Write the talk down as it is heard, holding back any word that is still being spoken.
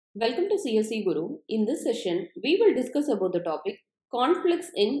Welcome to CSE Guru. In this session, we will discuss about the topic conflicts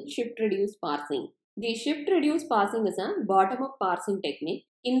in shift-reduce parsing. The shift-reduce parsing is a bottom-up parsing technique.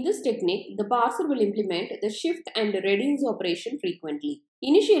 In this technique, the parser will implement the shift and reduce operation frequently.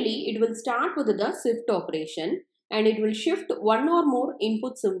 Initially, it will start with the shift operation and it will shift one or more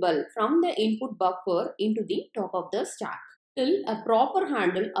input symbol from the input buffer into the top of the stack till a proper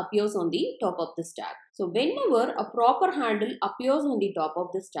handle appears on the top of the stack. So whenever a proper handle appears on the top of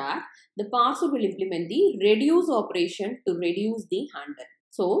the stack, the parser will implement the reduce operation to reduce the handle.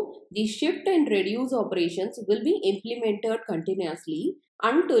 So the shift and reduce operations will be implemented continuously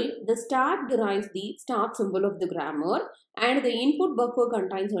until the stack derives the start symbol of the grammar and the input buffer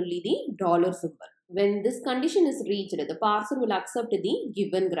contains only the dollar symbol. When this condition is reached, the parser will accept the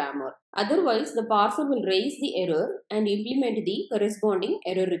given grammar. Otherwise, the parser will raise the error and implement the corresponding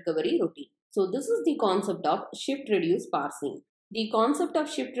error recovery routine. So this is the concept of shift-reduce parsing. The concept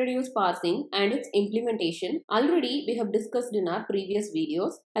of shift-reduce parsing and its implementation already we have discussed in our previous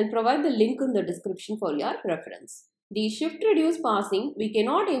videos. I'll provide the link in the description for your reference. The shift-reduce parsing we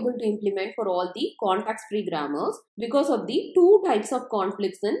cannot able to implement for all the context-free grammars because of the two types of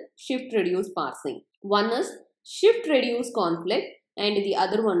conflicts in shift-reduce parsing. One is shift-reduce conflict and the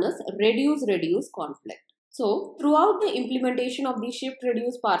other one is reduce-reduce conflict. So, throughout the implementation of the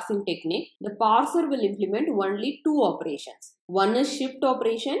shift-reduce parsing technique, the parser will implement only two operations. One is shift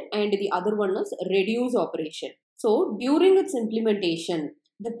operation and the other one is reduce operation. So, during its implementation,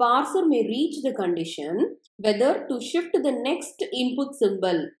 the parser may reach the condition whether to shift the next input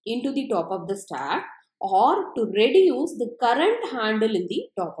symbol into the top of the stack or to reduce the current handle in the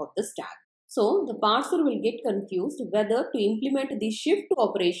top of the stack. So, the parser will get confused whether to implement the shift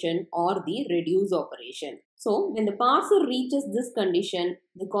operation or the reduce operation. So, when the parser reaches this condition,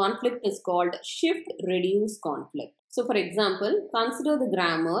 the conflict is called shift-reduce conflict. So, for example, consider the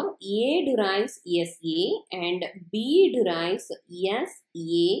grammar A derives SA and B derives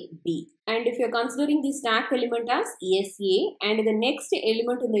SAB. And if you are considering the stack element as SA and the next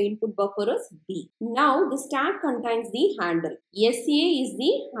element in the input buffer is B. Now, the stack contains the handle. SA is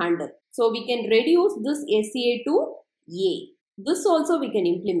the handle. So, we can reduce this SA to A. This also we can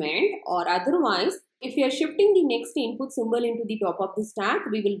implement, or otherwise, if we are shifting the next input symbol into the top of the stack,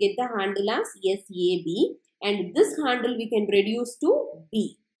 we will get the handle as SAB. And this handle we can reduce to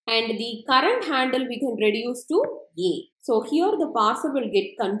B. And the current handle we can reduce to A. So here the parser will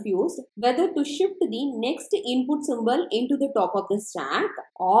get confused whether to shift the next input symbol into the top of the stack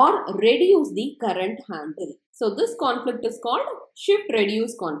or reduce the current handle. So this conflict is called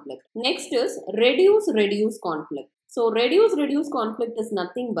shift-reduce conflict. Next is reduce-reduce conflict. So reduce-reduce conflict is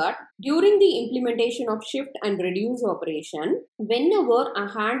nothing but during the implementation of shift and reduce operation, whenever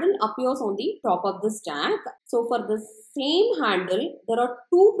a handle appears on the top of the stack, so for the same handle, there are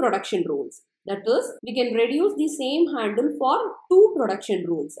two production rules. That is, we can reduce the same handle for two production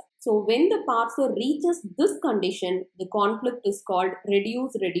rules. So when the parser reaches this condition, the conflict is called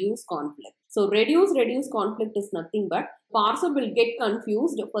reduce-reduce conflict. So reduce-reduce conflict is nothing but parser will get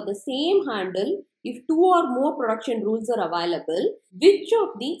confused for the same handle if two or more production rules are available, which of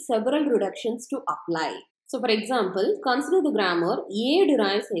the several reductions to apply. So for example, consider the grammar A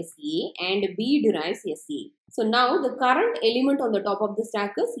derives SA and B derives SA. So now the current element on the top of the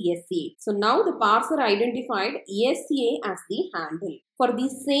stack is SA. So now the parser identified SA as the handle. For the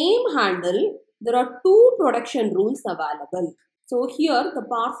same handle, there are two production rules available. So here the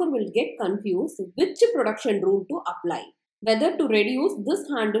parser will get confused which production rule to apply, whether to reduce this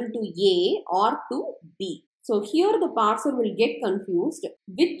handle to A or to B. So here the parser will get confused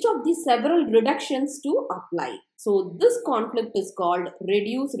which of the several reductions to apply. So this conflict is called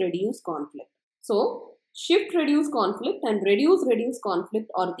reduce-reduce conflict. So shift-reduce conflict and reduce-reduce conflict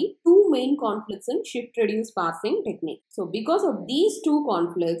are the two main conflicts in shift-reduce parsing technique. So because of these two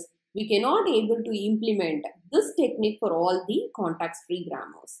conflicts, we cannot able to implement this technique for all the context-free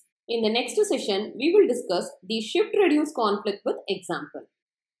grammars. In the next session, we will discuss the shift-reduce conflict with example.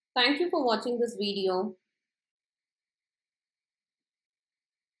 Thank you for watching this video.